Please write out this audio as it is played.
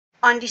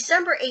On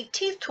December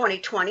 18,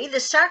 2020, the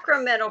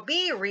Sacramento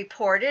Bee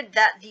reported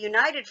that the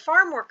United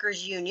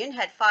Farmworkers Union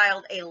had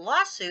filed a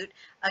lawsuit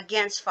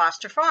against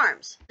Foster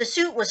Farms. The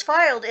suit was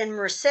filed in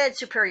Merced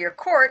Superior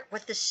Court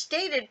with the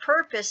stated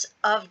purpose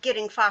of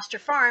getting Foster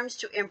Farms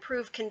to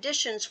improve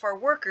conditions for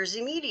workers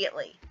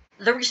immediately.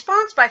 The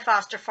response by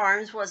Foster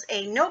Farms was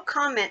a no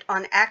comment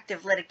on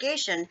active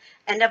litigation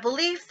and a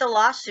belief the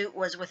lawsuit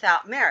was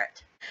without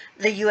merit.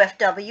 The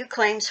UFW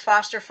claims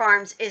Foster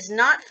Farms is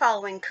not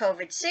following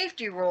COVID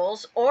safety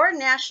rules or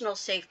national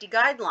safety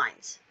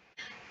guidelines.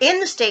 In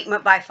the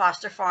statement by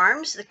Foster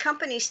Farms, the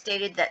company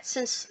stated that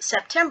since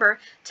September,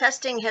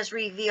 testing has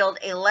revealed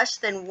a less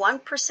than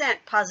 1%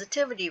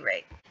 positivity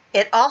rate.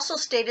 It also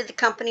stated the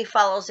company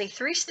follows a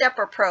three-step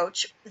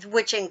approach,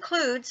 which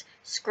includes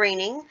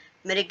screening,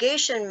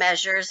 mitigation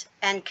measures,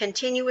 and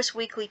continuous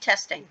weekly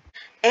testing.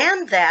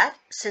 And that,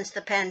 since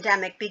the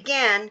pandemic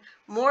began,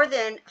 more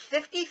than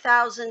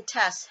 50,000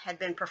 tests had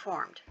been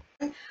performed.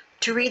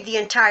 To read the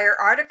entire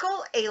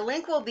article, a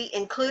link will be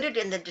included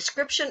in the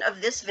description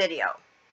of this video.